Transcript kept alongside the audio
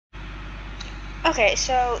Okay,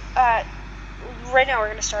 so right now we're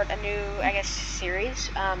gonna start a new, I guess, series.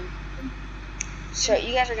 So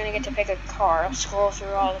you guys are gonna get to pick a car. I'll scroll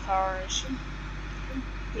through all the cars.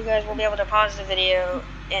 You guys will be able to pause the video,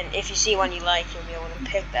 and if you see one you like, you'll be able to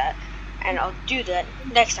pick that. And I'll do that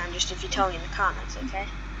next time, just if you tell me in the comments, okay?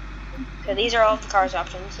 So these are all of the cars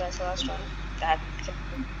options. That's the last one. That's a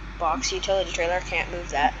box utility trailer. Can't move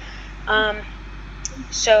that.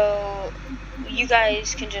 So you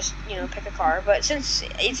guys can just, pick a car. But since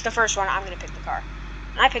it's the first one, I'm gonna pick the car.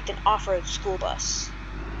 And I picked an off-road school bus.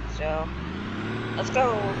 So let's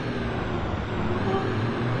go.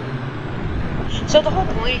 So the whole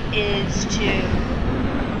point is to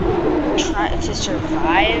try to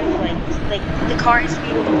survive. Like the car has to be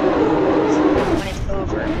able to move when it's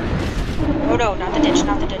over. Oh no, not the ditch,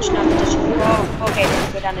 not the ditch, not the ditch. Oh, okay,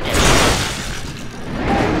 let's go down the ditch.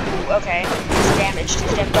 Okay, it's damaged.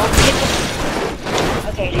 It's damaged. Don't hit the...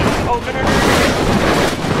 Okay, dude. Oh, no, no, no, no,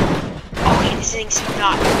 no. Okay, this thing's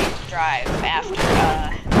not going to drive after,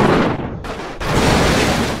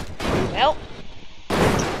 Well,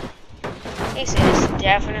 this is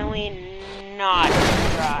definitely not going to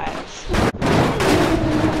drive.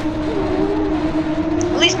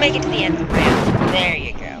 At least make it to the end of the ramp. There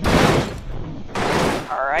you go.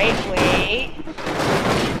 Alright, wait.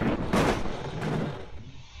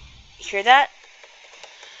 You hear that?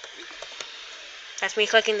 That's me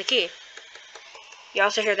clicking the key. You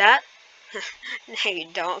also hear that? No, you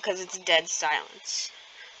don't, because it's dead silence.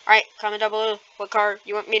 Alright, comment down below what car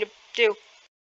you want me to do.